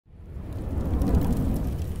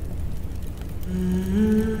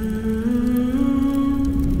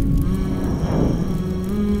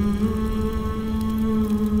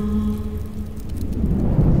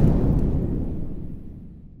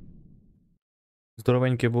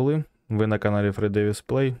Здоровенькі були, ви на каналі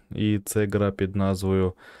letsplay, і це гра під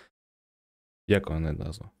назвою... Як вона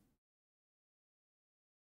назва?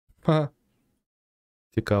 Ха.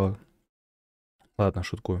 Цікаво. Ладно,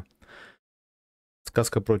 шуткую.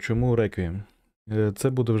 Сказка про чому Requiem. Це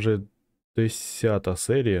буде вже 10-та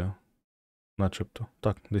серія. Начебто.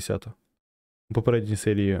 Так, 10-та. У попередній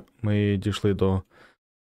серії ми дійшли до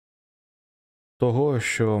того,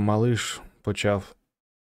 що малиш почав,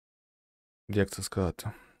 як це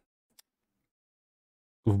сказати,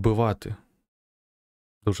 вбивати.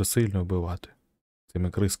 Дуже сильно вбивати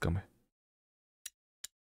цими крисками.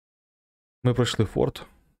 Ми пройшли форт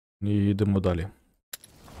і йдемо далі.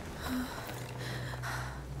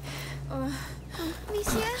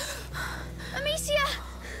 Amicia? Amicia!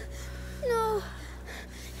 No.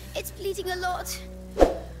 It's bleeding a lot.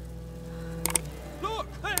 Look!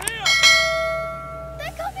 They're here!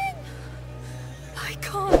 They're coming! I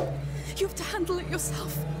can't. You have to handle it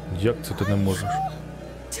yourself. Як це ти не можеш?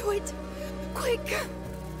 Do it. Quick.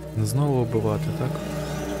 Знову вбивати, так?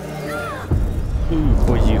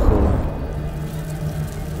 Поїхали.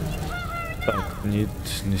 Так, ні,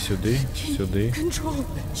 не сюди, сюди. Control.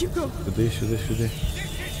 Hugo. Сюди, сюди, сюди.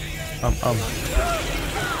 Ам.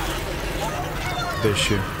 Де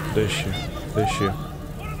ще? Де ще? Де ще?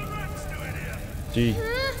 Стій.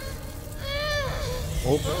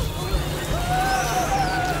 Оп.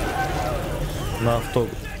 На авто.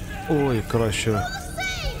 Ой, краще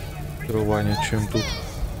керування, чим тут.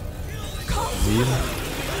 З'їм.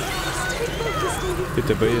 І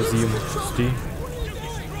тебе я з'їм. Стій.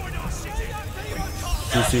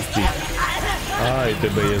 Стій. А, і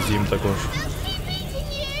тебе я з'їм також.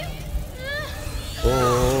 О,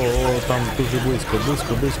 там дуже близько.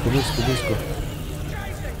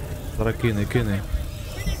 Зараз кини.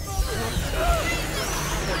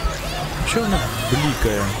 Чого вона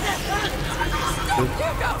блікає?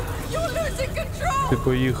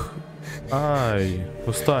 Типу їх... Ай,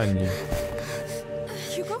 останні.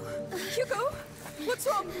 Hugo? What's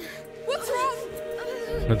wrong? What's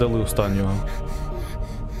wrong? Не дали останнього.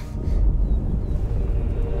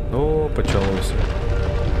 О, почалося.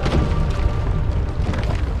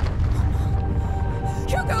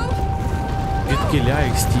 Hugo! Відкиляй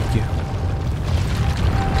їх стільки.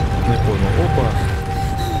 Не понял. Опа.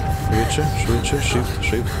 Швидше.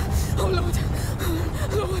 Shift. Oh, Lord.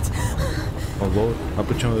 Лорд. А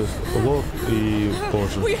причому лорд і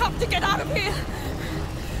позже. We have to get out of here.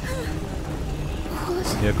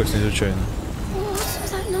 Якось незвичайно. What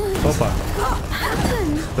was that noise? Опа.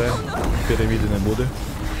 Це перевіди не буде.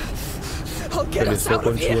 I'll get us Колесо out of here.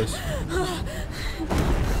 кончилось.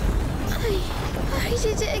 I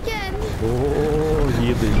did it again. О,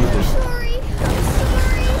 їде. Sorry. I'm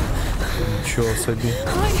sorry. Нічого собі.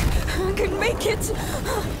 I can make it.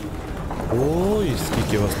 Ой,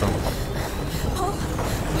 скільки вас там.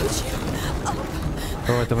 Push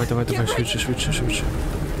you. Давай, швидше.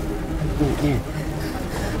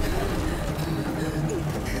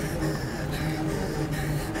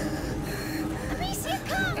 Amicia,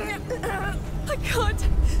 come! I can't.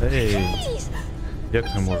 Ей, Please! як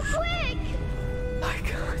не можеш? Quick! I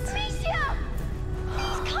can't. Amicia!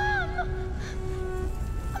 Please come!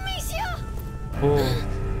 Amicia! О.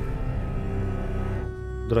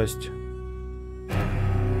 Здрасте.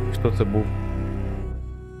 Хто це був?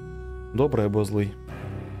 Добрий або злий?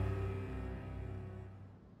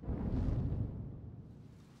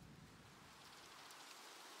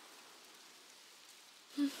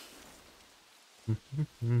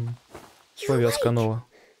 Пов'язка нова.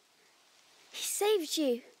 He saved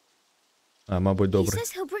you. А, мабуть, He добре.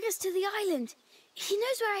 says he'll bring us to the island. He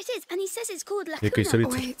knows where it is, and he says it's called Якийсь Lacuna.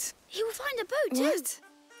 рицар. Wait. He will find a boat too. What?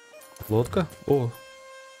 Лодка? О,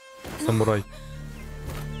 самурай.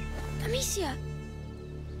 Amicia!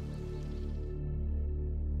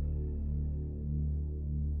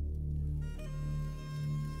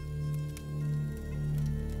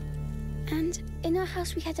 And in our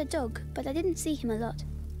house we had a dog, but I didn't see him a lot.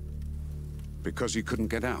 Because you couldn't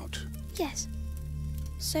get out. Yes.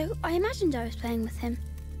 So I imagined I was playing with him.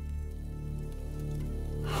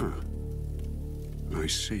 I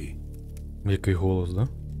see. Який голос, да?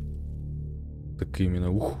 Такий іменно,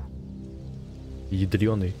 ух.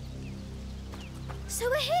 Ядрёний. So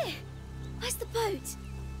we're here. Where's the boat?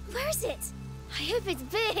 Where is it? I hope it's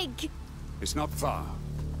big. It's not far.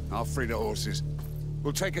 I'll free the horses.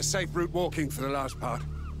 We'll take a safe route walking for the last part.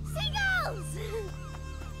 Seagulls!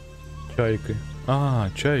 Чайки. А,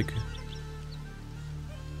 чайки.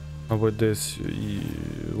 Мабуть, десь і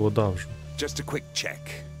вода вже. Just a quick check.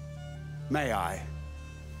 May I?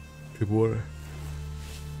 Фігури.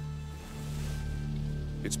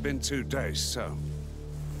 It's been 2 days, so...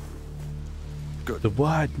 Good. 2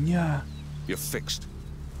 дня. You're fixed.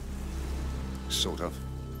 Sort of.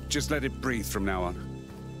 Just let it breathe from now on.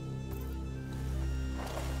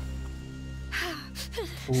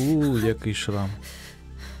 Який шрам.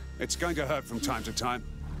 It's going to hurt from time to time.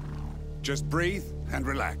 Just breathe and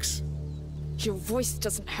relax. Your voice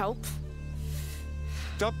doesn't help.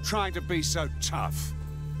 Stop trying to be so tough.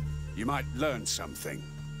 You might learn something.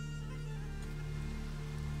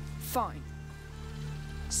 Fine.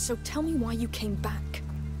 So tell me why you came back.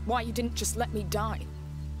 Why you didn't just let me die.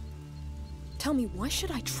 Tell me, why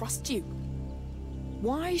should I trust you?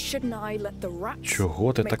 Why shouldn't I let the rats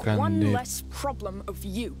Чого ти make така one less problem of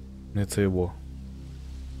you? не це його.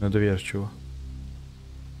 Недовірчиво.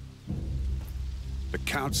 The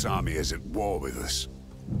Count's army is at war with us.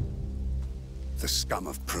 The scum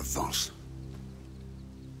of Provence.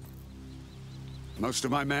 Most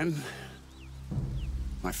of my men,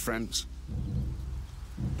 my friends,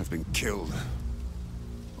 have been killed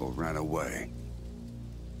or ran away.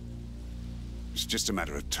 It's just a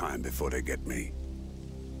matter of time before they get me.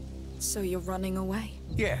 So you're running away?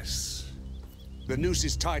 Yes. The noose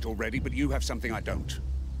is tight already, but you have something I don't.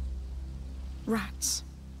 Rats.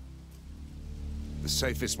 The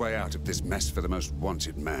safest way out of this mess for the most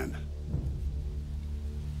wanted man.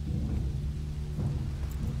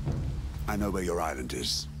 I know where your island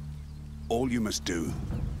is. All you must do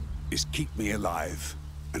is keep me alive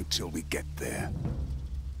until we get there.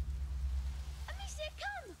 Amicia,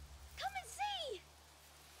 come! Come and see!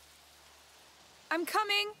 I'm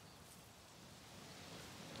coming!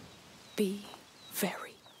 Be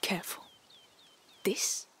very careful.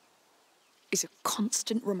 This is a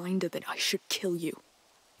constant reminder that I should kill you.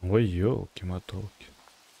 Ой, йолки-мотолки.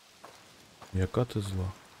 Яка ти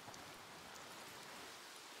зла.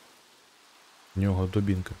 В нього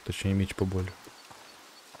дубінка, точніше меч по болю.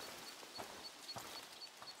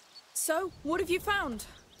 So, what have you found?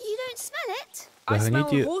 You don't smell it? I smell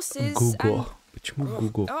Догоните horses Гуго. and... Почему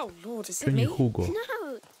Гуго? Oh, Lord, is Что it не me? Хуго?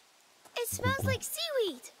 No. It smells like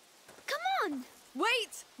seaweed. Come on!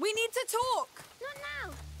 Wait! We need to talk! Not now.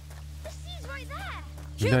 The sea's right there.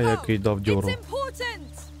 Гля, який дав It's дьору.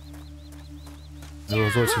 important!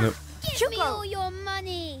 Його зовсім не... Give me all your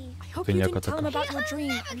money. I hope Ти you ніяка didn't tell him така. about your You'll dream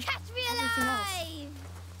never and catch me everything else. alive.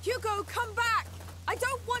 Hugo, come back! I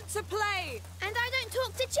don't want to play! And I don't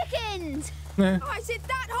talk to chickens. Не. Oh, is it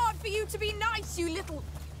that hard for you to be nice, you little...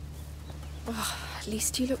 Oh, at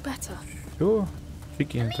least you look better. Що?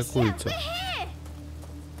 Фіки Amicia, атакуються. we're here.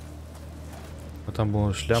 А там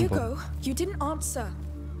була шляпа. Hugo, you didn't answer.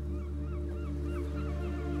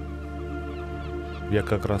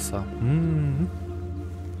 Яка краса.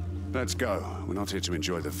 Let's go. We're not here to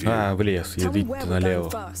enjoy the view. А, в ліс, Tell me їдіть where we're going наліво.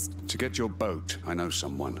 first. To get your boat, I know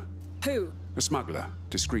someone. Who? A smuggler.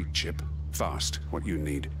 Discreet chip. Fast. What you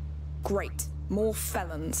need. Great. More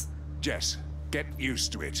felons. Jess, get used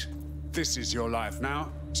to it. This is your life now.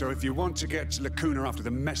 So if you want to get to Lacuna after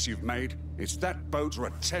the mess you've made, it's that boat or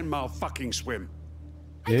a 10-mile fucking swim.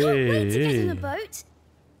 I can't wait to get in a Ей, boat.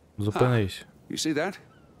 зупинись. You see that?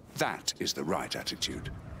 That is the right attitude.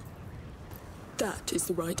 That is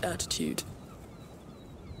the right attitude.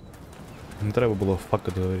 Не треба було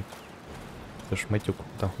факт говорити. Це ж матюк,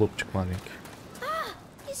 там хлопчик маленький.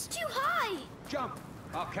 It's too high. Jump!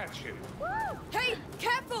 I'll catch you. Woo! Hey,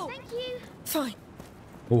 careful! Thank you. Fine.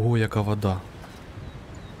 Ого, яка вода.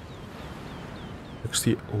 Як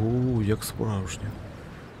ж О, як справжня.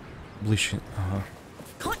 Ближче, ага.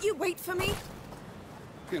 Can't you wait for me?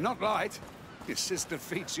 You're not light. Your sister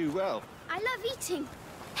feeds you well. I love eating.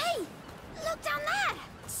 Hey, look down there.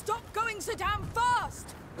 Stop going so damn fast!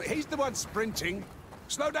 But he's the one sprinting.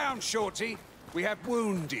 Slow down, Shorty. We have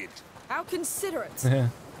wounded. How considerate. Еге.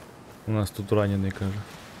 У нас тут ранений, каже.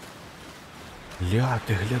 Ля,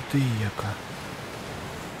 ти гляди, яка.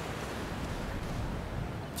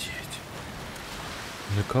 Дідь.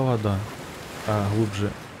 Яка вода? А,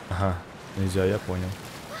 глубже. Ага, нельзя, я понял.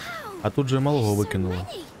 Wow. А тут же малого So викинуло.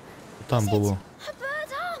 many. Там Is it було. a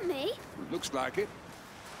bird army? Looks like it.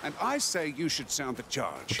 And I say you should sound the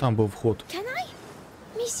charge. Там був вход. Can I?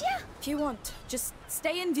 Misha? If you want, just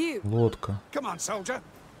stay in view. Лодка. Come on, soldier.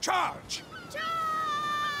 Charge!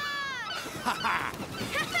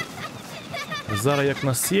 Зараз як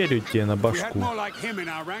на серію ті на We had башку. more like him in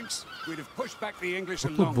our ranks. We'd have pushed back the English a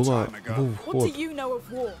Тут long була, time ago. був What do вход. you know of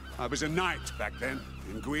war? I was a knight back then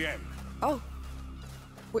in Guienne. Oh.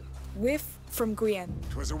 We're from Guyenne.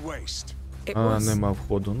 It was a waste. It А, was. нема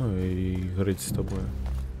входу, ну і горить з тобою.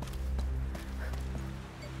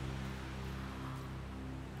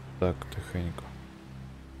 Так, тихенько.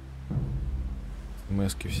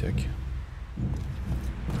 Мізки всякі.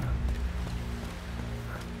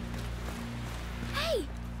 Hey,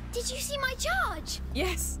 did you see my charge?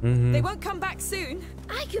 Yes. Мгм. They won't come back soon.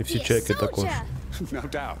 I І could всі be a чеки також. soldier. No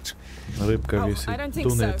doubt. Рибка Oh, I висить. don't think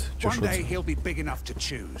Тунець. so. Чи One що day це? he'll be big enough to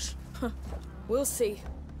choose. We'll see.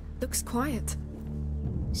 Looks quiet.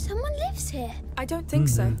 Someone lives here, I don't think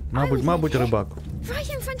so. Мабуть, рибак. right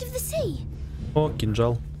in front of the sea. О,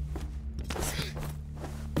 кінжал.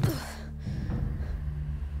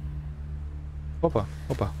 Опа,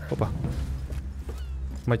 опа, опа.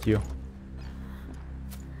 Матіо.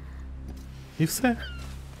 І все.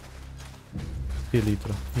 І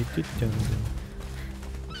літра. І тітя.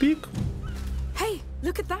 Пік. Hey,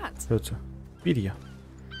 look at that. Що це? Пір'я.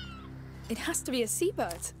 It has to be a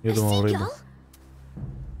seabird. Я A думав, риба. seagull?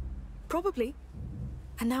 Probably.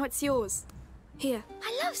 And now it's yours. Here.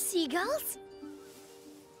 I love seagulls.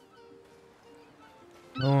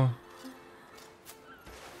 Ну.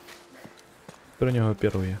 Про нього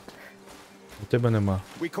первіє. У тебе нема.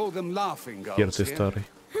 We call them laughing gulls Кір ти here. старий.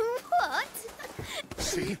 What?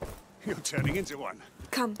 See? You're turning into one.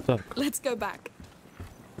 Come. Так. Let's go back.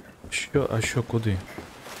 Що, а що, куди?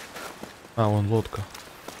 А, вон лодка.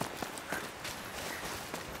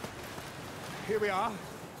 Here we are.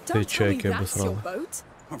 Ти Don't tell me чайки that's your обосрала. boat.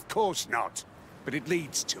 Of course not. But it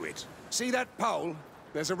leads to it. See that pole?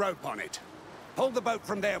 There's a rope on it. Pull the boat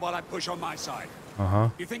from there while I push on my side.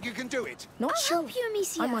 Ага. You think you can do it? Not I'll sure. help you,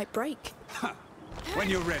 Amicia. I might break. When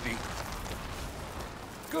you're ready.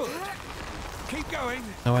 Good. Keep going.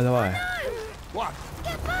 Давай, давай. What?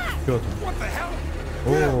 Get back! Що там? What the hell?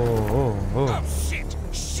 О, Oh, shit!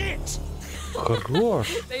 Shit! Хорош.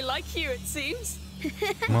 They like you, it seems.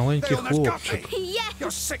 Маленький They almost got хлопчик. me. Yeah.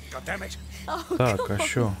 You're sick, goddammit. Так, а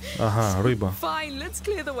що? Ага, риба. Fine, let's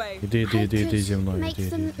clear the way. Іди, іди, I іди, іди зі could мною. make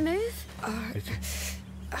Іди, them іди. move. Іди.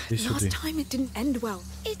 Іди сюди. Last time it didn't end well.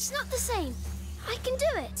 It's not the same. I can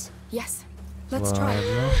do it. Yes. Let's try.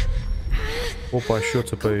 Ладно. Опа, а що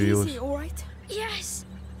це Easy, появилось? all right? Yes.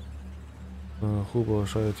 Гуго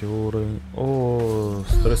лишають його уровень. О,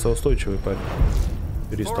 стресоустойчивий парень.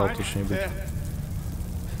 Перестал, All right, точнее быть.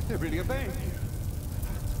 They're really obeying you.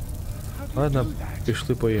 How do you Ладно, do that?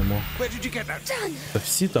 пішли поїмо. Where did you get that? Та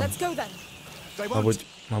всі там, Let's go then. They won't.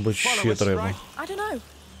 мабуть, Follow ще us, треба. right? I don't know.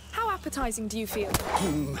 How appetizing do you feel?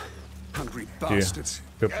 Hungry Ті, bastards.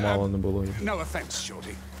 щоб мало не було. No offense,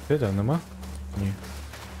 Shorty. Де там, нема? Ні.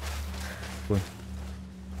 Пли.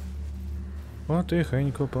 О,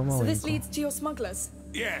 тихенько, So this помаленько. leads to your smugglers.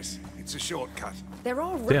 Yes, it's a shortcut. There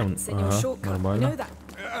are Damn, rats in your shortcut. You нормально. know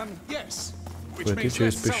that? Yes. Which Пройти means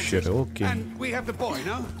через less soldiers. пещери, окей. And we have the boy,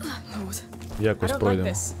 no? Lord. I Якось don't like пройдемо.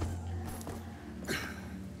 this.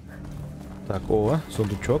 Так, о,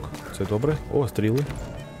 сундучок, це добре. О, стріли.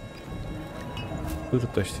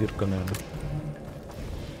 Та сірка, наверное.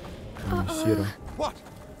 Ні, сіра. What?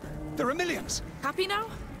 There are millions. Happy now?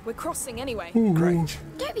 We're crossing anyway. Great.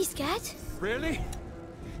 Don't be scared. Really?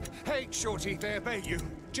 Hey, Shorty, they obey you.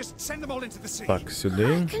 Just send them all into the sea. Так, сюди.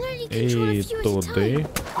 I can only control a І few at a туди. time.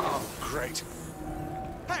 Oh, great.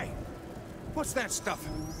 Hey, what's that stuff?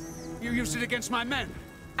 You used it against my men.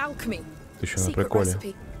 Alchemy. Ти що, на Secret приколі?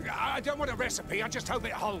 recipe. I don't want a recipe. I just hope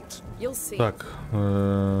it holds. You'll see. Так,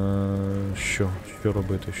 що? Що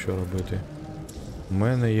робити, що робити? У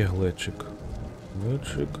мене є глечик.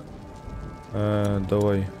 Глечик.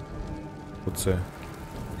 Давай. Оце.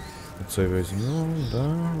 Оце візьму,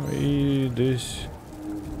 да. І десь.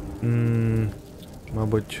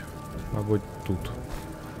 Мабуть, тут.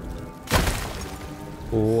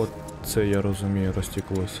 О, це я розумію,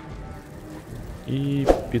 розтеклось. І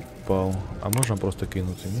підпал. А можна просто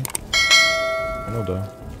кинути, ні? Ну да.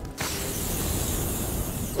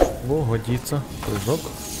 О, годится. Прыжок.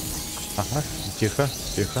 Ага, тихо,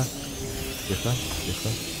 тихо. Тихо, тихо.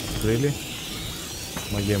 Скрили.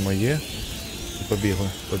 Моє. І побігли.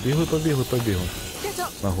 Побігли. Get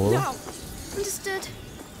up. Нагору. Now. Understood.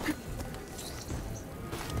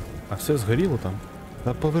 А все згоріло там?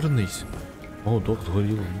 Та повернись. О, док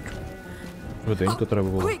згоріло. Нічого. Швиденько треба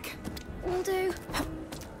було. Quick. Will do.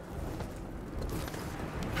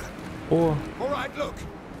 О, All right, look.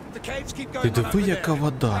 The caves keep going Ти on диви, over яка there.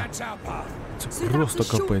 вода. That's our path. це So просто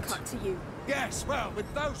that's a капець. shortcut to you. Yes, well, with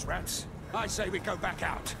those rats, I say we go back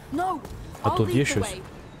out. No. А I'll тут lead є the щось? way.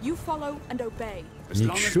 You follow and obey. As long as we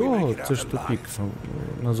make Нічого, it це out ж тупік. alive.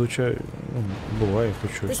 Надзвичай, буває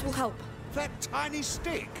хоч щось. This will help. That tiny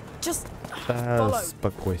stick. Just Та follow.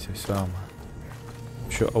 спокойся, сама.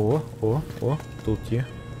 Що, о, тут є.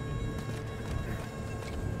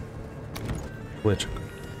 Глечик.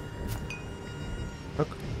 Так?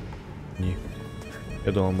 Ні.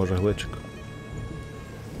 Я думав, може глечик.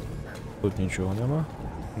 Тут нічого нема.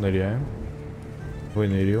 Ниряємо.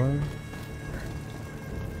 Винирюємо.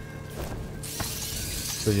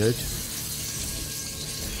 Стоять.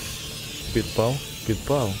 Підпав.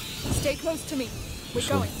 Підпав. Stay close to me. We're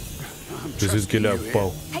Що? going. Ти звідкіля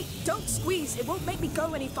впав? Hey, don't squeeze. It won't make me go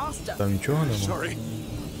any faster. Там нічого нема? Sorry.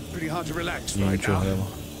 Pretty hard to relax Ні, right нічого now. нема.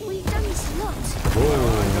 We've done this a lot.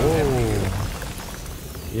 Воу.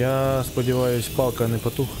 Я сподіваюсь, палка не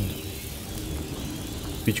потухне.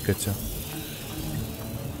 Пічка ця.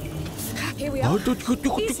 Here we А, are. тихо,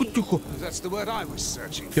 тихо, тихо, тихо. That's the word I was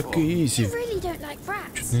searching for. Який I ізі. really don't like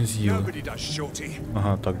rats. Чуть не з'їли. Nobody does, Shorty.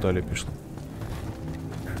 Ага, так, далі пішло.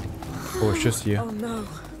 О, щось є. Oh no.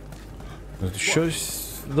 Щось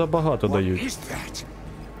забагато What дають. is that?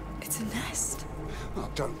 It's a nest.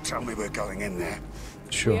 Oh, don't tell me we're going in there.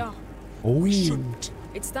 We Що? are. Оу, Shouldn't.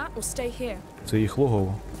 It's that or stay here. це їх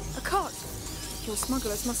логово. A cart. Your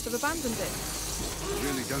smugglers must have abandoned it. I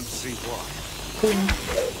really don't see why.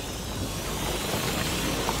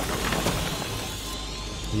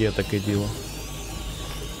 Є таке діло.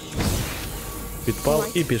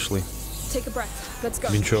 Підпав і пішли. Take a breath. Let's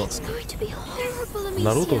go. Він що, It's going to be horrible, Amicia.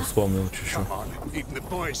 Наруто вспомнив чи що? Come on, even the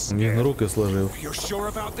boys. Він руки сложив. You're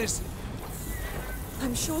sure about this?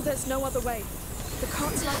 I'm sure there's no other way. The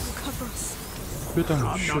cart's light will cover us. Що там?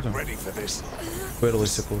 I'm Що not там? ready for this.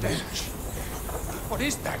 Перлися кудись. Stench. What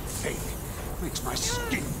is that thing? Makes my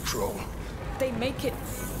skin crawl. They make it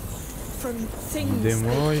from things.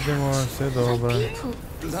 Йдемо, йдемо, все добре. People.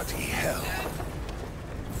 Bloody hell.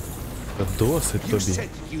 Та досить You тобі. said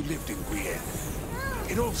you lived in Requiem.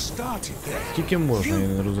 It all started there. Тільки можна, я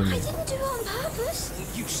не I розумію. didn't do it on purpose.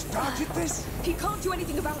 You started this? He can't do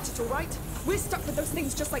anything about it, all right? We're stuck with those things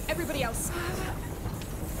just like everybody else.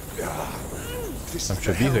 This Там is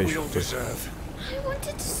що, the hell бігаєш we all хтось? deserve. I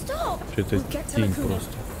wanted to stop. Чи ти We'll get to тінь Lacuna.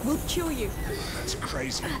 просто? We'll cure you. That's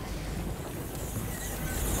crazy.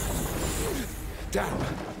 Damn.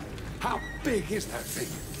 How big is that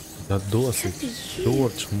thing? Та досить.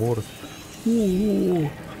 Чорт, шморт. Ого!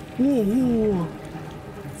 Ого!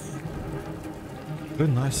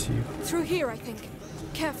 Принась їх. Through here, I think.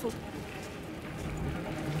 Careful.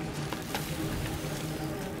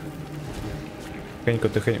 Тихенько,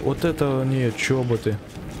 тихенько. От это ні, чоботи.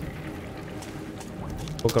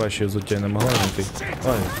 Покраще взуття не могла знайти.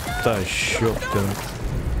 Ай, та що б ти.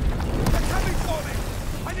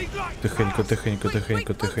 Тихенько, тихенько,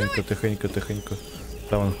 тихенько, тихенько, тихенько, тихенько.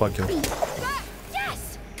 Там он факел. Yes.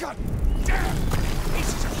 God damn!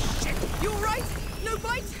 Pieces of shit! You all right? No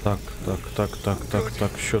bite? Так, так, так, так, так, так,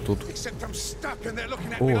 що тут? Except I'm stuck and they're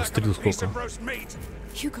looking at О, me like стріл I'm a piece скільки. of roast meat.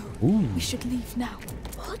 Hugo, Ooh. we should leave now.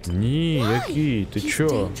 What? Ні, Why? який? Ти He's чо?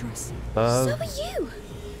 dangerous. So Та are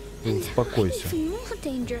you. успокойся. Even more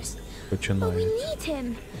dangerous. But we Починає. need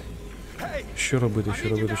him. Hey! Що робити, що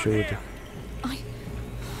робити, що робити? I...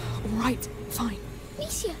 All right, fine.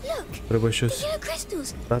 Amicia, look. Треба The щось. yellow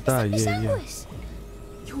crystals. Та-та, It's є, the є. Sanguis.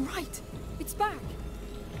 You're right. It's back.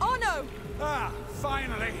 Oh no! Ah,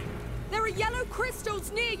 finally! There are yellow crystals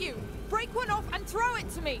near you. Break one off and throw it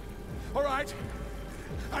to me. All right.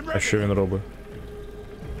 I'm А що ready. він робить?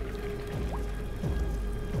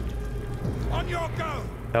 On your go!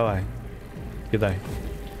 Давай. Кидай.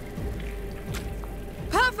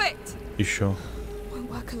 Perfect! І що? Won't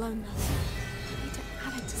work alone though. I need to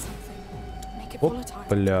add it to something. Make it volatile.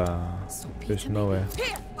 Опля. Щось нове.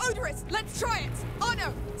 Here, odorous. Let's try it. Oh no!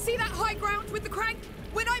 See that high ground with the crank?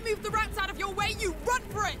 When I move the rats out of your way, you run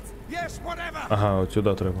for it. Yes, whatever! Ага, от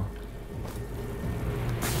сюди треба.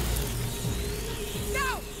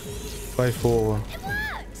 Now! Кайфово. It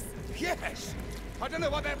works. Yes! I don't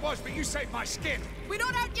know what that was, but you saved my skin. We're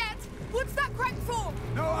not out yet. What's that crank for?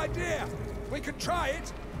 No idea. We could try it.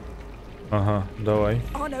 Ага, давай.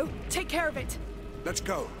 Oh no! Take care of it. Let's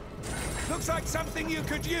go. Looks like something you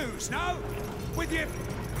could use, no? With your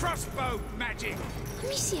crossbow magic.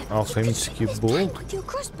 Amicia, you could Алхимический shoot this болт. plank with your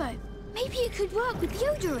crossbow. Maybe it could work with the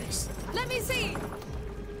odorous. Let me see.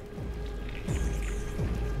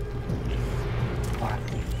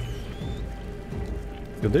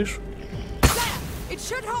 Сидиш? There. It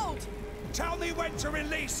should hold. Tell me when to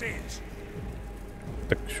release it.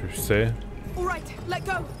 Так що все. All right. Let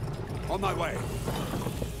go. On my way.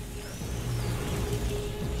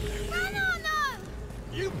 Banana!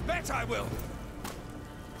 You bet I will.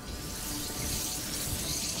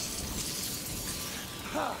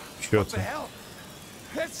 Що What the це? hell?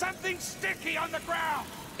 There's something sticky on the ground.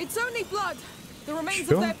 It's only blood. The remains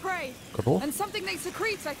Sure. of their prey. Кров? And something they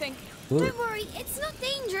secrete, I think. Don't worry, it's not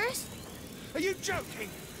dangerous. Are you joking?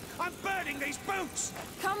 I'm burning these boots.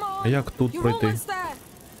 Come on. А як тут You're пройти? almost there.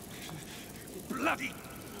 Bloody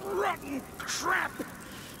rotten crap.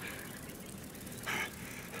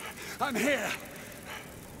 I'm here.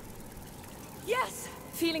 Yes.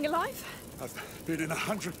 Feeling alive? I've been in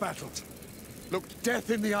 100 battles, looked death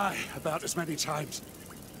in the eye about as many times.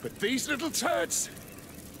 But these little turds,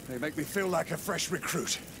 they make me feel like a fresh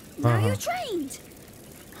recruit. Now you're trained.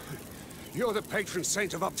 You're the patron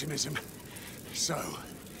saint of optimism. So,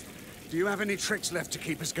 do you have any tricks left to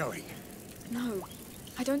keep us going? No.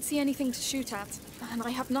 I don't see anything to shoot at, and I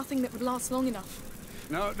have nothing that would last long enough.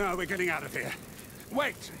 No, we're getting out of here.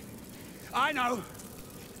 Wait! I know!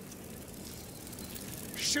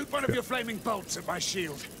 Shoot one of your flaming bolts at my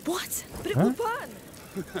shield. What? But it will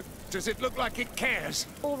burn! Does it look like it cares?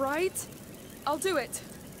 All right. I'll do it.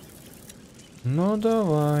 Ну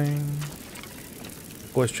давай.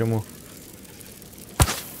 Ось чому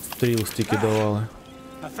стріл стільки давали.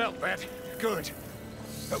 I felt that. Good.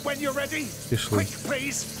 But when you're ready, Пішли. quick,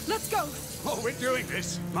 please. Let's go. Oh, we're doing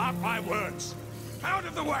this. Mark my words. Out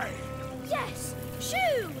of the way. Yes.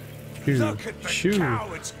 Shoo. Look at the Щу.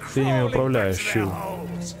 cowards Ти ними crawling управляєш, back to their щу.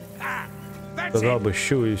 holes. Ah, that's Сказав it. би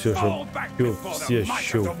щу і все, щоб Fall back щу, before the всі might of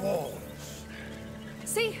щу. the wall.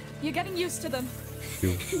 See? You're getting used to them.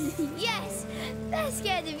 Yes. They're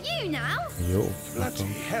scared of you now. Йоу. Bloody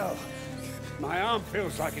hell. My arm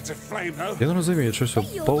feels like it's aflame, though. Я не розумію, що все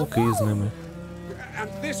пауки з ними. And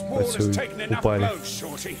this wall has Працюють, taken enough упали. blows,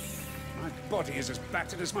 Shorty. My body is as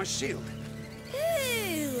battered as my shield.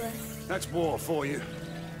 Ooh. That's war for you.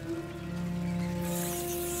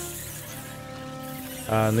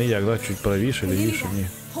 А не як, да? Чуть правіше, Nearly лівіше, there. ні.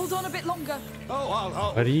 Hold on a bit longer. Oh,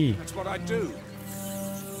 I'll. Горі, That's what I do.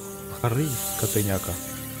 гори, котеняка.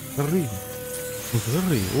 Гори.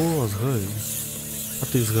 Згори, о, згори. А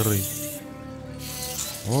ти згори.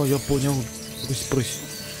 О, я поняв. Прись.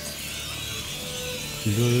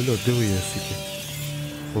 Льо-льо-льо, диви я скільки.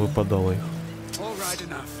 Повипадало їх. All right,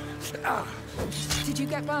 enough. Ah, Did you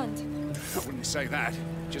get burned? I wouldn't say that.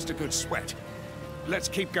 Just a good sweat. Let's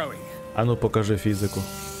keep going. А ну покажи фізику.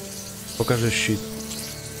 Покажи щит.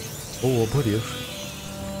 О, обгорівши.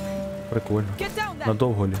 Прикольно. Get down there.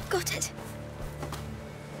 Надовго лі. Got it.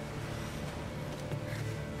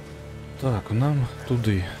 Так, нам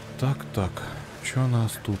туди. Так. Що у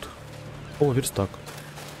нас тут? О, верстак.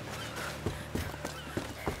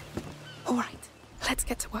 All right. Let's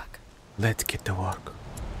get to work. Let's get to work.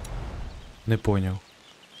 Не поняв.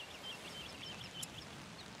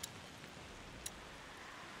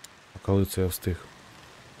 А коли це я встиг?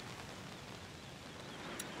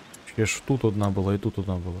 Ще ж тут одна була і тут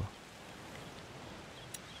одна була.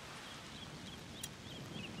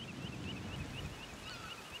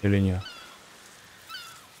 Или ні?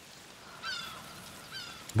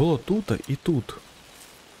 Було тут і тут.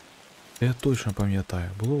 Я точно пам'ятаю.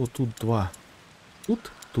 Було тут два.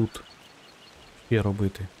 Тут. Ще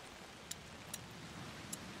робити.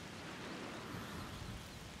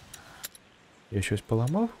 Я щось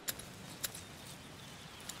поламав?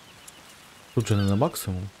 Тут же не на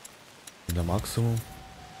максимум. На максимум.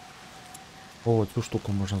 О, цю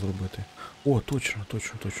штуку можна зробити. О, точно.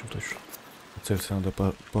 Це все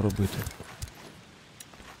треба поробити.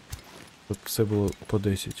 Щоб все було по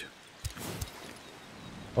 10.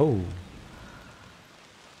 Оу.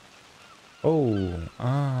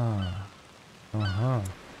 Ага.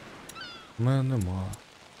 У мене нема.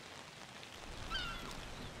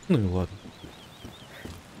 Ну і ладно.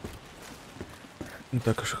 Не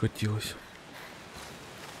так аж хотілося.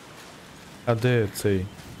 А де цей?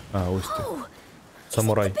 А, ось ти. Oh.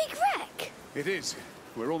 Самурай. Big wreck. It is.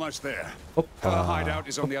 We're almost there. Опа. Her hideout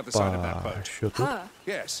is on the other side of that boat. Що тут? Her.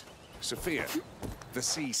 Yes, Sophia, the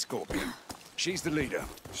sea scorpion. She's the leader.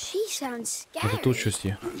 She sounds Може scary. тут щось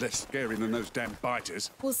є? Less scary than those damn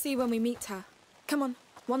biters. We'll see when we meet her. Come on.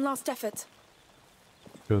 One last effort.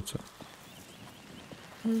 Що це?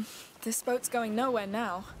 This boat's going nowhere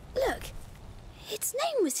now. Look. Its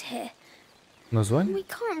name was here. Названня? We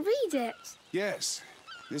can't read it. Yes,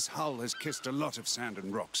 this hull has kissed a lot of sand and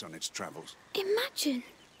rocks on its travels. Imagine.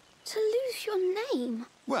 To lose your name.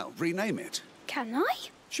 Well, rename it. Can I?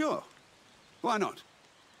 Sure. Why not?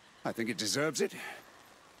 I think it deserves it.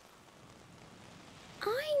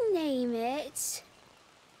 I name it...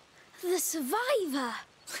 The Survivor.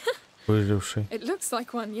 Виживший. It looks like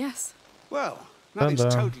one, yes. Well, nothing's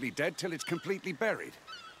Ta-da. totally dead till it's completely buried.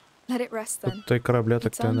 Let it rest then. Тут та й корабля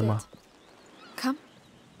так It's та й earned нема. it. Come.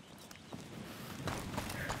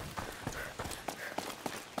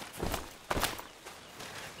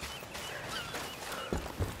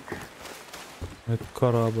 Это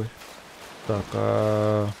корабль. Так,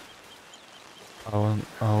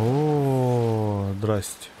 о,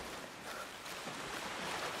 здрасте.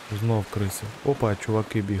 Знов криси. Опа,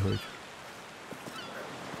 чуваки бігають.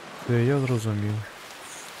 Це я зрозумів.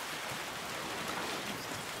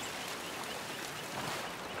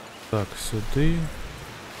 Так, сюди.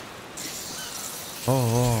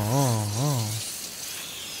 О.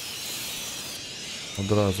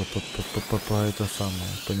 Одразу по это самое,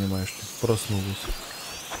 понимаешь, проснулась.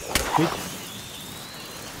 Пить.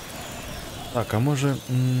 Так, а може...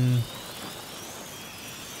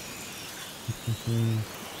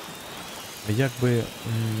 Як би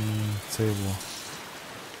це його?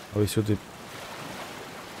 А ви сюди...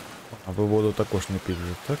 А ви воду також не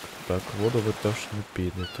підете, так? Так, воду ви теж не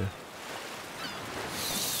підете.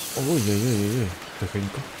 Ой-ой-ой-ой,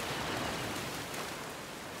 тихенько.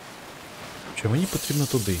 Що, мені потрібно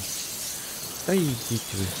туди? Та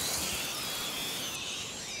йдіть ви.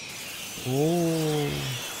 О,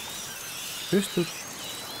 щось тут...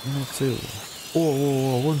 Ну це...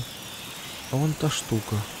 О, вон та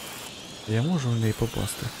штука. Я можу в неї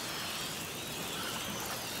попасти?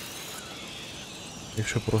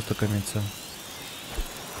 Якщо просто камінцем.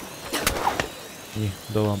 Ні,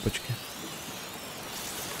 до лампочки.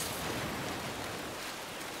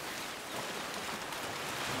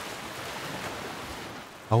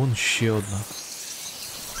 А вон ще одна.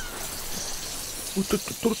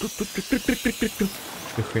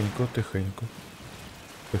 Тихенько, тихенько.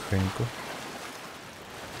 Тихенько.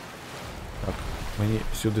 Так, мені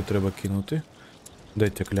сюди треба кинути.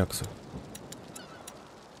 Дайте клякса.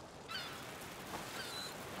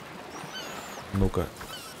 Ну-ка.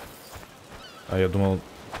 А я думав...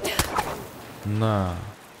 На.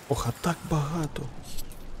 Ох, а так багато.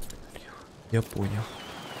 Я поняв.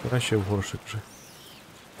 Краще в горшик вже.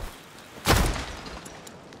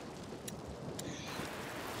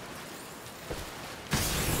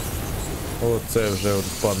 Оце вже от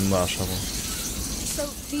по-нашому. So,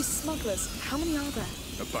 these smugglers, how many are there?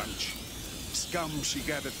 A bunch. Scum she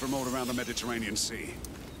gathered from all around the Mediterranean Sea.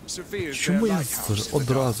 Sophia's their Чому я lighthouse in the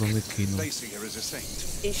одразу dark. не кинув? They see her as a saint.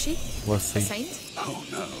 Is she? A Василь. saint? Oh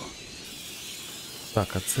no.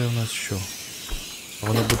 Так, а це у нас що?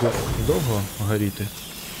 Воно буде довго горіти?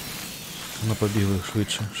 Воно побігли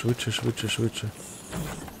швидше, швидше, швидше, швидше.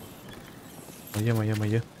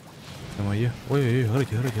 Моє. Це моє. Ой-ой-ой,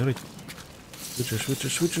 горить, горить, горить. Швидше, швидше,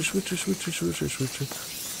 швидше, швидше, швидше, швидше, швидше.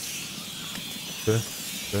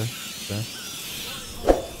 Все.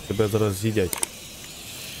 Тебе зараз з'їдять.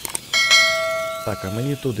 Так, а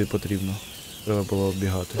мені туди потрібно. Треба було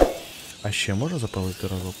оббігати. А ще можна запалити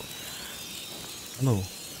разок? Ну.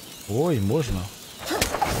 Ой, можна.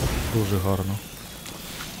 Дуже гарно.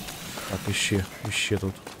 Так, іще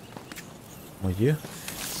тут. Моє.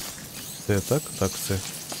 Це так? Так, це.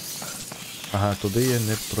 Ага, туди я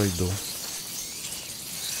не пройду.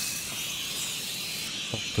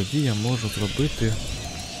 Так, тоді я можу зробити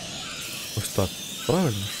ось так.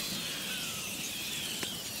 Правильно ж?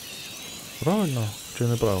 Правильно чи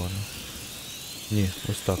неправильно? Ні,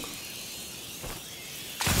 ось так.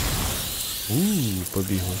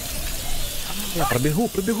 Побігли. Я пробігу.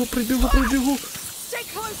 Stay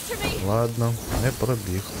close to me! Ладно, не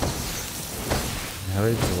пробіг.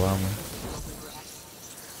 Грать з вами.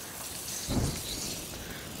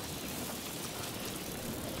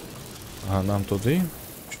 А нам туди?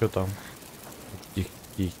 Що там? Тих.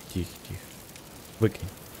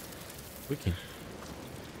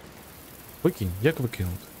 Викинь. Як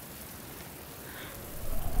викинути?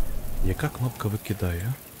 Яка кнопка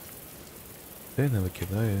викидає? Це не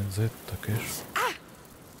викидає, Z таке ж.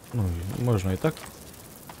 Ну, можна і так.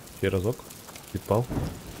 Ще разок. Підпав.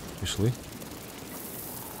 Пішли.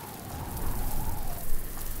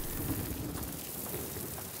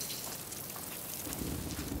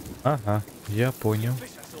 Ага, я понял.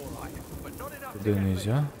 Туди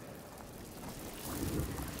нельзя.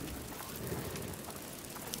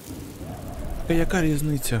 Та яка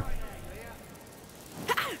різниця?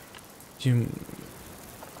 Тим...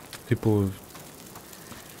 Типу...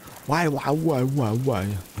 Вай.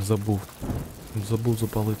 Забув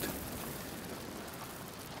запалити.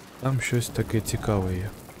 Там щось таке цікаве є.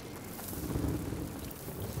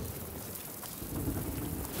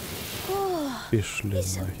 Пішли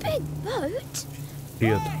It's a нахер. big boat.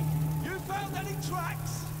 Привет. You found any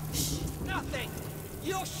tracks? Nothing.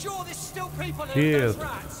 You're sure there's still people in Привет. those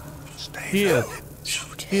rats?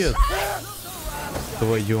 Привет.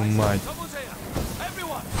 Твою мать. Someone's here.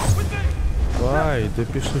 Everyone, with me. Ай, да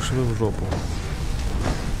пішли ж ви в жопу.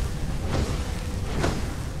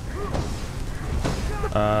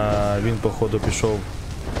 А він походу пішов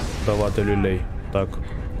давати люлей. Так.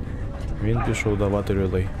 Він пішов давати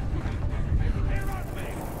люлей.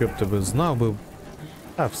 Щоб тебе знав би.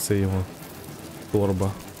 А все йому.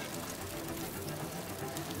 Торба.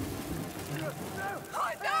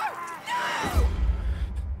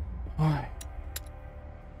 Ой.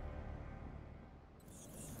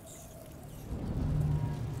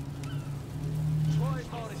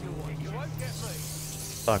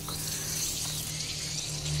 Так.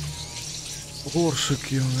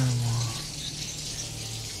 Горшиків нема.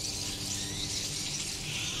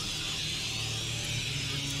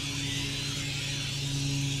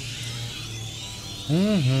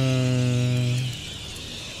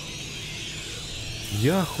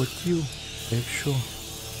 Я хотів, якщо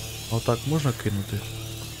отак можна кинути,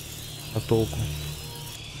 а толку.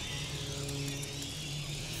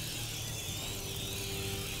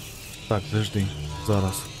 Так, подожди,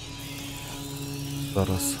 зараз.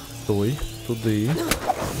 Стой, туди.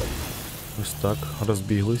 Ось так,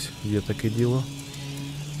 розбіглись, є таке діло.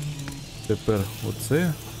 Тепер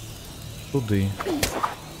оце туди.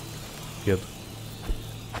 П'ят.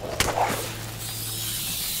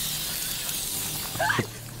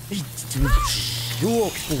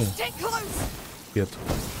 Йопу! П'ят.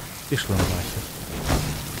 Пішли нахер.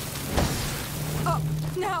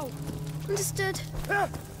 Now. Understood.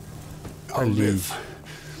 Алей.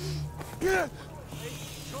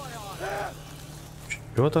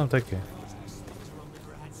 Що там таке?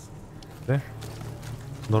 Де?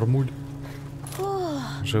 Нормуль.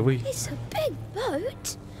 Oh, Живий. it's a big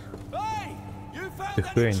boat. Hey! You found any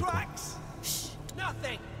Тихенько. tracks?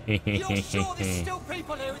 Nothing. You're sure there's still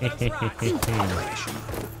people here in those racks?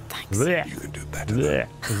 Зле. Зле.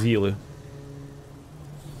 З'їли.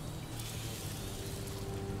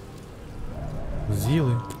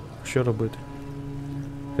 З'їли. Що робити?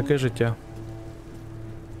 Таке життя.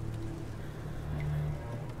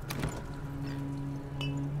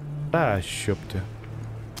 Та, щоб ти.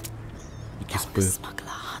 Які спи.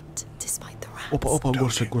 Опа, опа,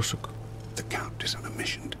 горшик, горшик. The Count is on a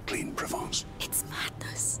mission to clean Provence. It's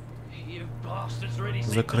madness. You bastards really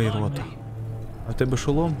think Закрий like рота. me? А в тебе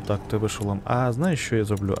шолом? Так, в тебе шолом. А знаєш, що я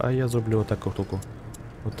зроблю? А я зроблю отак отуку.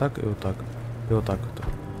 Отак і отак. І отак отак.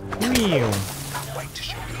 Міу. Wait to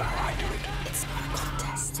show you how I do it.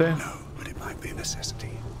 Це No, but it might be a necessity.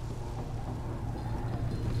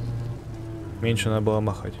 менше треба було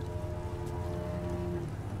махати.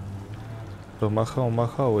 То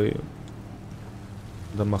махав і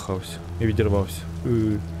домахався. І відірвався.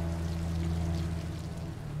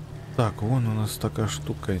 Так, вон у нас така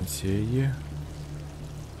штуканція є.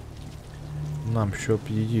 Нам, щоб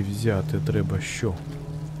її взяти, треба що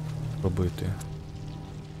робити?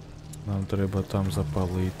 Нам треба там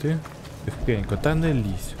запалити. Тихенько, та не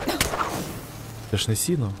лізь. Це ж не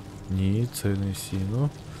сіно? Ні, це не сіно.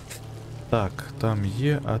 Так, там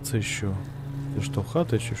є, а це що? Це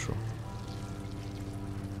штовхати чи що?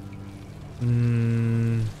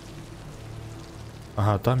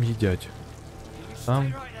 Ага, там їдять. Там.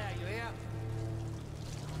 Right there, you hear?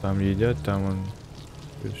 Там їдять, там он.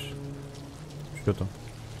 Що там?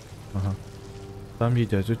 Ага. Там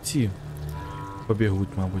їдять. Оці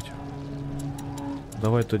побігуть, мабуть.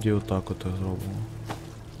 Давай тоді отак от зробимо.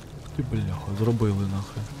 Ти бляха, зробили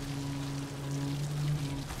нахай.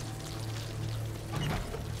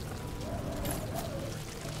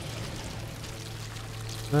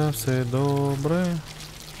 Все добре.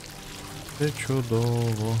 Все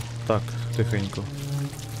чудово. Так, тихенько.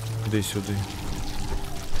 Іди сюди.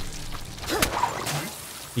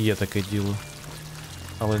 Є таке діло.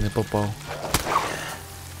 Але не попав.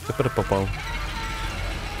 Тепер попав.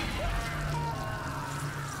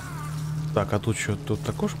 Так, а тут що? Тут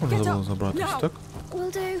також можна було забратись, так?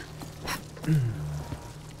 Will do.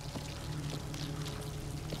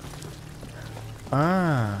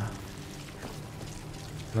 А.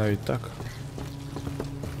 Навіть так.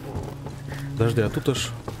 Подожди, а тут аж...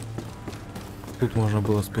 Тут можна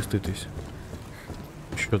було спуститись.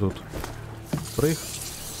 Що тут? Прыг?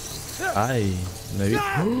 Ай, навіть...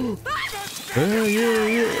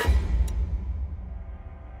 Ей-ей-ей!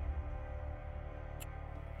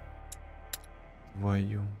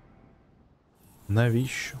 Твою.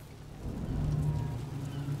 Навіщо?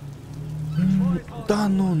 Та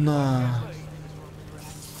ну на...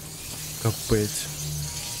 Капець.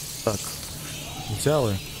 Так.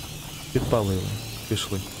 Взяли, підпалили,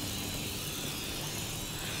 пішли.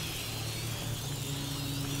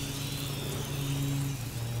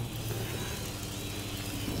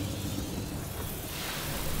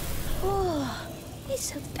 Oh,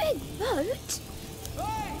 it's a big boat.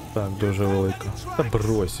 Так, дуже велика. Та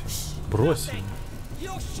брось. Брось.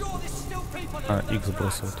 You're sure there's still people А, here in Ікс those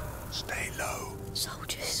бросив. racks? Stay low.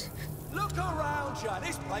 Soldiers. Look around you.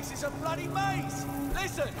 This place is a bloody maze.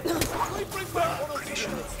 Listen, we bring back one or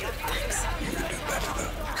two.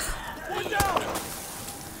 One down.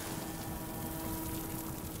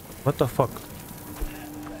 What the fuck?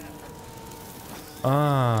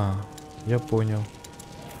 А, я понял.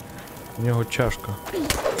 У нього чашка.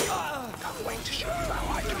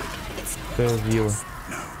 Це віли.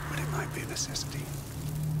 No, be a necessity.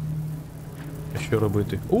 А що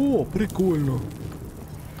робити? О, прикольно.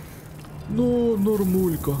 Ну,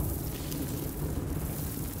 нормулька.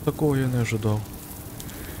 Такого я не ожидав.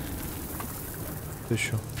 Ти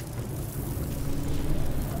що?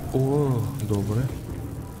 О, добре.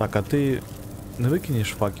 Так, а ти не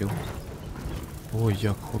викинеш факел? Ой,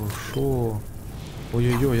 як хорошо.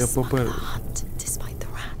 Ой-ой-ой, я попер...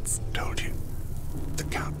 Told you. The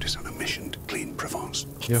Count is on a mission to clean Provence.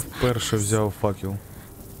 Я вперше взяв факел.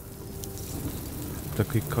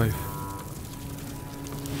 Такий кайф.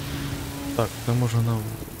 Так, це може на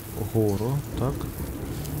гору, так?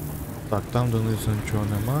 Так, там донизу нічого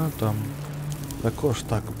нема, там також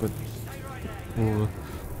так. О,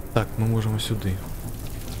 так, ми можемо сюди.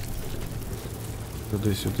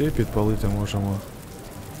 Сюди, підпалити можемо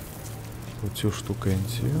оцю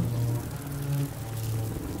штукенцію.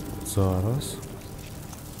 Зараз.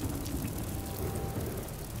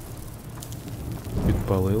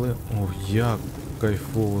 Підпалили. О, як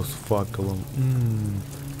кайфово з факелом.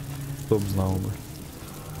 Хто б знав би.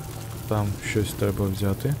 Там щось треба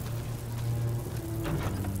взяти.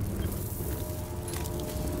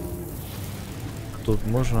 Тут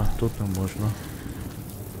можна, тут не можна.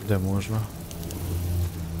 Де можна?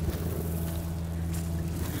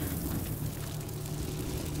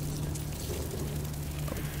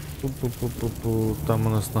 Пу-пу-пу-пу-пу. Там у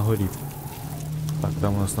нас на горі. Так,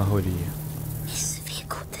 там у нас на горі є.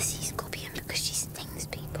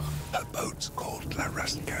 Her boat's called La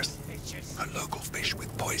Rusticas, a local fish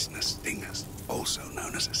with poisonous stingers, also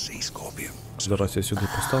known as a sea scorpion. Зараз я сюди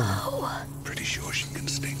поставлю. Pretty sure she can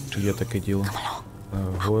sting too. Є таке діло.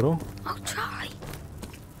 Вгору.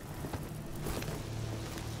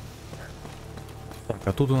 Так,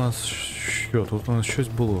 а тут у нас що? Тут у нас щось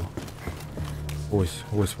було.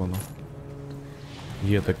 Ось воно.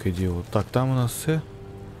 Є таке діло. Так, там у нас все.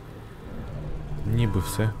 Ніби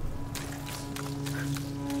все.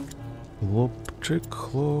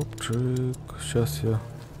 Хлопчик. Щас я...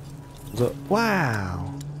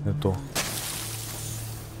 Вау! Не то.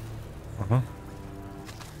 Ага.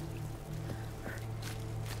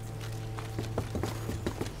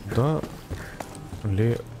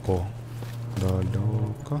 Далеко.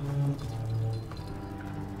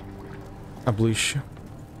 А ближче.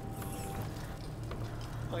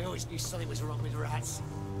 I always knew something was wrong with rats.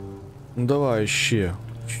 Ну давай ще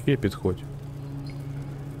підходь.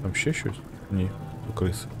 Там ще щось? Ні, то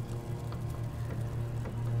криси.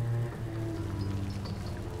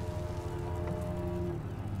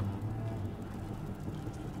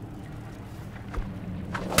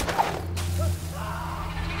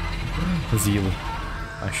 З'їли.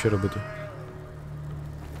 А що робити?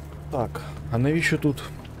 Так, а навіщо тут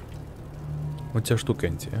оця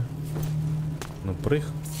штукенція? Ну, прих.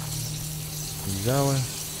 Взяли.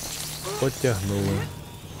 Потягнули.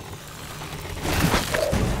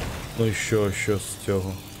 Ну і що з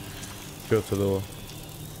цього? Що це дало?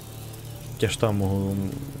 Я ж там можу...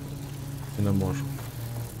 І не можу.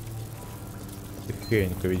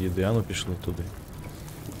 Тихенько відійди, а ну пішли туди.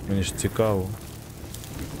 Мені ж цікаво.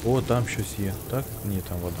 О, там щось є, так? Ні,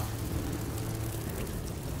 там вода.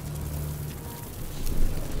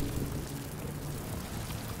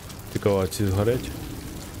 Цікаво, а ці згорять?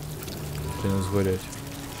 Чи не згорять?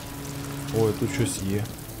 Ой, тут щось є.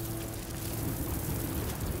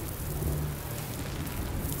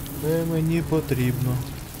 Це мені потрібно.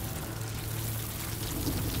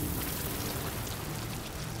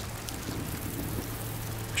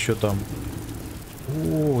 Що там?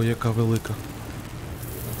 О, яка велика.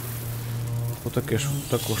 Отаке ж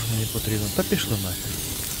також мені потрібно. Та пішли нафіг.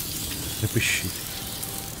 Не пишіть.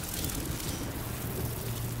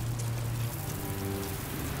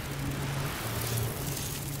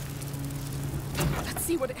 Let's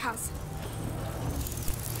see what it has.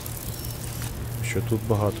 Що тут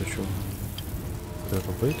багато чого. Треба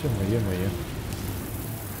робити, моє.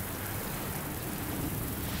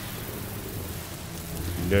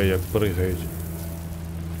 Як пригають.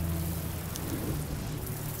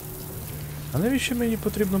 А навіщо мені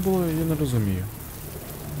потрібно було, я не розумію.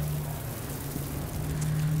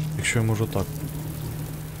 Якщо я можу так.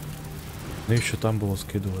 Навіщо там було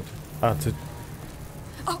скидувати? А, це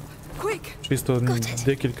чисто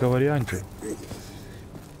декілька варіантів.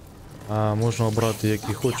 А можна обрати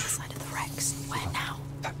який хочеш.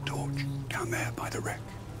 That torch down there by the wreck.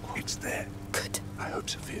 It's there. Good. I hope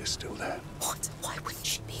Sophia's still there. What? Why wouldn't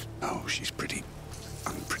she be? Oh, she's pretty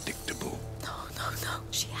unpredictable. No.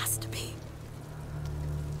 She has to be.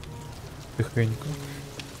 Тихенько.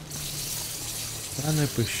 Та не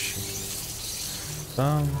пиши.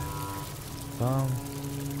 Там.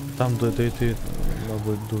 там дойти,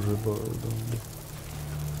 мабуть, дуже довго.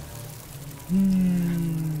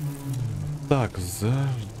 Так,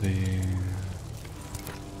 завжди.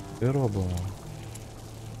 Це робимо.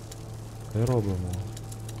 Це робимо.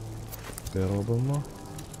 Це робимо.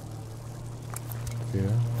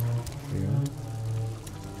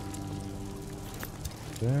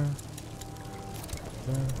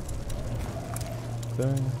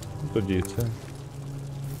 Це. Тоді це.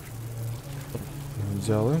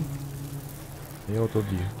 Взяли. І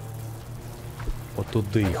отуди.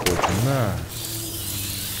 Отуди хочу. На.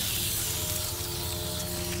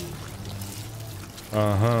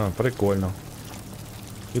 Ага, прикольно.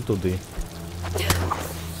 І туди.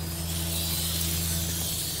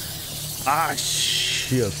 А,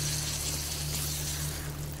 щет.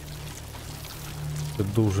 Це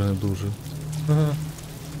дуже не дуже. Ага.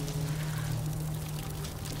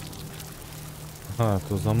 Ага,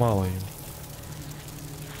 то замало їм.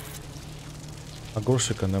 А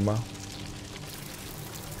грошика нема.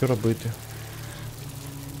 Що робити?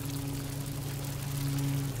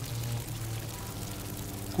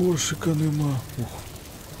 Грошика нема. Ух.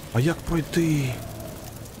 А як пройти?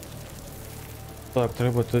 Так,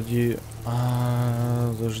 треба тоді...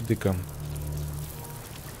 Завжди-ка.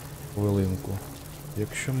 Хвилинку.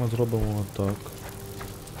 Якщо ми зробимо так.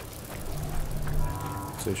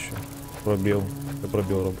 Це що? Пробіл. Я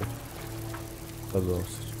пробіл робив.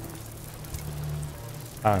 Казався.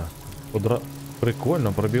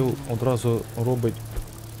 Прикольно, пробіл одразу робить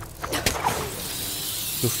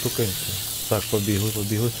цю штукенцю. Так,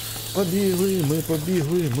 побігли. Ми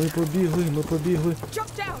побігли.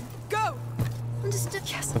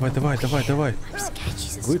 Давай.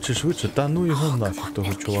 Швидше. Та ну його нафіг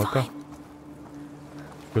того чувака.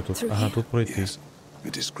 Що тут? Ага, тут пройти.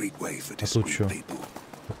 А тут що?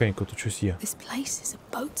 Тихенько, тут щось є.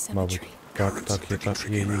 Мабуть. Так,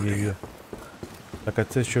 є. Так, а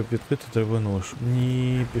це щоб відкрити, треба нож.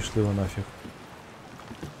 Ні, пішли ви нафіг.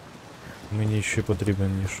 Мені ще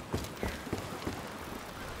потрібен ніж.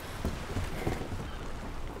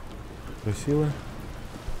 Присіли.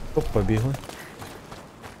 Оп, побігли.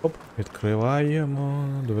 Оп, відкриваємо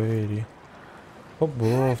двері. Оп,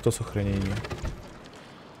 було автосохранення.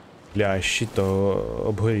 Лящі, то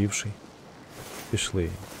обгорівший. Пішли.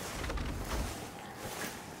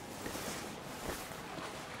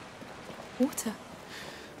 Water.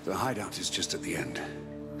 The hideout is just at the end.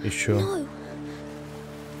 І що? No,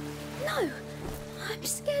 I'm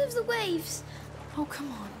scared of the waves. Oh, come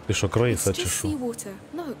on. Ти що, кроїться It's чи just що? seawater.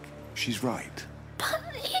 Look. She's right. But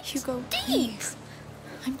it's Hugo, deep. please.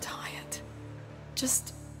 I'm tired. Just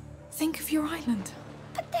think of your island.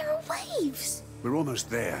 But there are waves. We're almost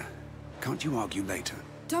there. Can't you argue later?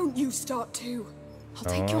 Don't you start too. I'll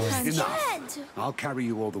take your hand. Enough. Scared. I'll carry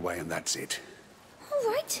you all the way and that's it. All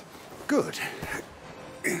right. Good.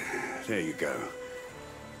 There you go.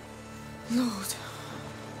 Lord.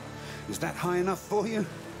 Is that high enough for you?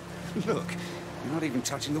 Look, you're not even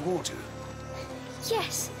touching the water.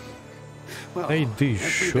 Yes. Well, Та йди, every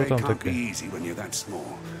що day там can't таке? be easy when you're that small.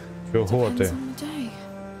 Чого Depends ти? on the day.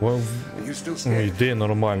 Are you still scared? Йди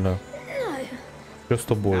нормально. No. Що з Now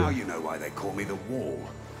тобою? you know why they call me the Wall.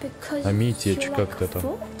 Because А мітіч, you're як like ти a там?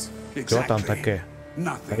 fort? Що там Exactly. таке?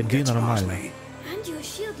 Nothing Йди gets past нормально. me. And your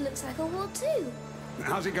shield looks like a wall too.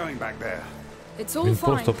 How's it going back there? It's all Він fine.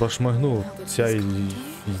 просто прошмигнув. Ця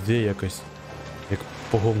йде якось, як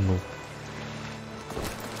погомнув.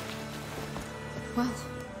 Well,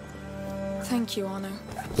 thank you, Arno.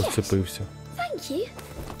 Зацепився. Thank you.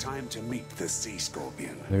 Time to meet the sea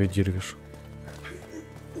scorpion. Не відірвеш.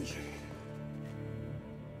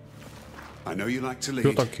 I know you like to Що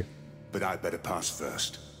lead, таке? but I'd better pass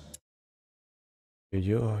first.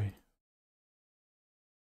 Йой.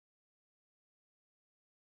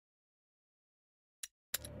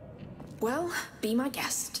 Well, be my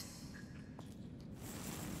guest.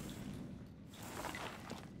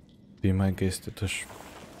 Ти мій гість, це ж...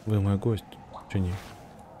 Ви мій гость, чи ні?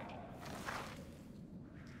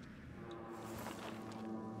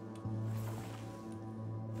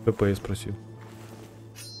 ПП я спросив.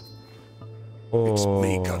 It's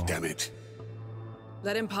me, О, goddammit.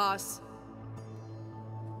 Let him pass.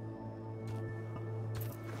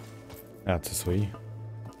 а це свої.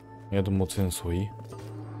 Я думав, це не свої.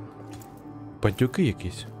 Пацюки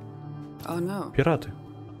якісь. Oh no. Пірати.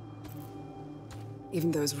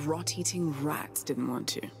 Even those rot-eating rats didn't want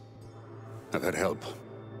to. I've had help.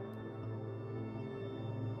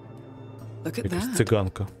 Look at Якась that.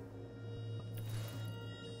 циганка.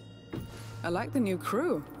 I like the new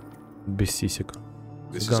crew. Без сісік.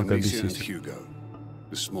 This is Циганка без Amicia and сісік. Hugo.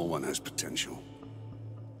 The small one has potential.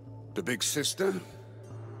 The big sister?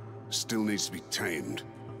 still needs to be tamed.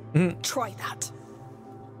 Try that.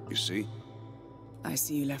 You see? I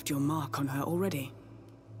see you left your mark on her already.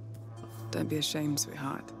 Don't be ashamed,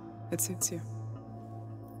 sweetheart. It suits you.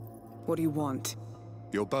 What do you want?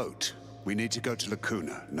 Your boat. We need to go to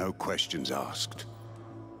Lacuna, no questions asked.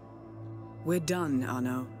 We're done,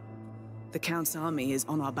 Arno. The Count's army is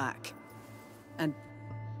on our back. And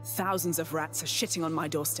thousands of rats are shitting on my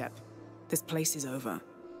doorstep. This place is over.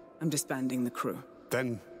 I'm disbanding the crew.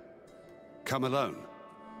 Then, come alone.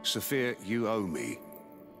 Sophia, you owe me.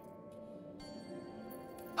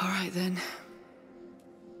 All right, then.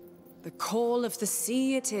 The call of the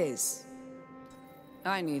sea it is.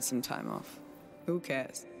 I need some time off. Who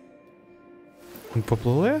cares?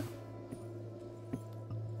 Поплили?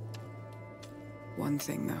 One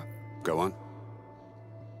thing, though. Go on.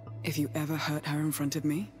 If you ever hurt her in front of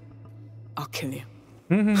me, I'll kill you.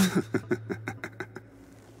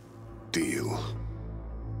 Deal.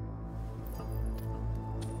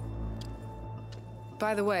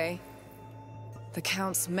 By the way, the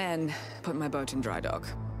Count's men put my boat in dry dock.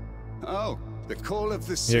 Oh, the call of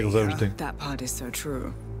the sea. Як завжди. That part is so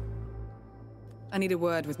true. I need a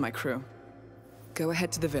word with my crew. Go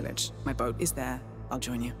ahead to the village. My boat is there. I'll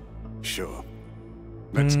join you. Sure.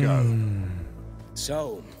 Let's go.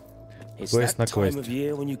 So, it's Quest na that time quest. of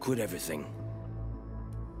year when you quit everything.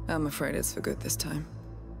 I'm afraid it's for good this time.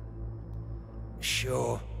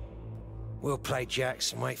 Sure. We'll play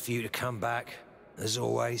jacks and wait for you to come back, as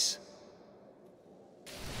always.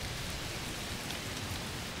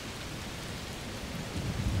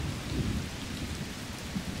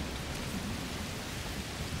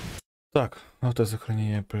 Так,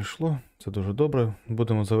 автозахоронення прийшло. Це дуже добре.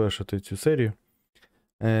 Будемо завершити цю серію.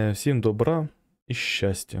 Всім добра і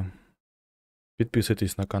щастя.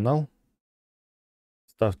 Підписуйтесь на канал.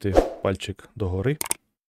 Ставте пальчик догори.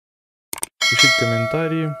 Пишіть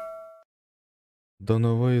коментарі. До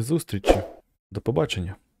нової зустрічі. До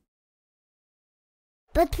побачення.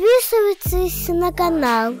 Подписывайтесь на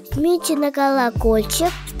канал, жмите на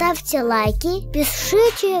колокольчик, ставьте лайки,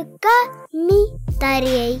 пишите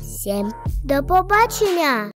комментарии. Всем до побачення!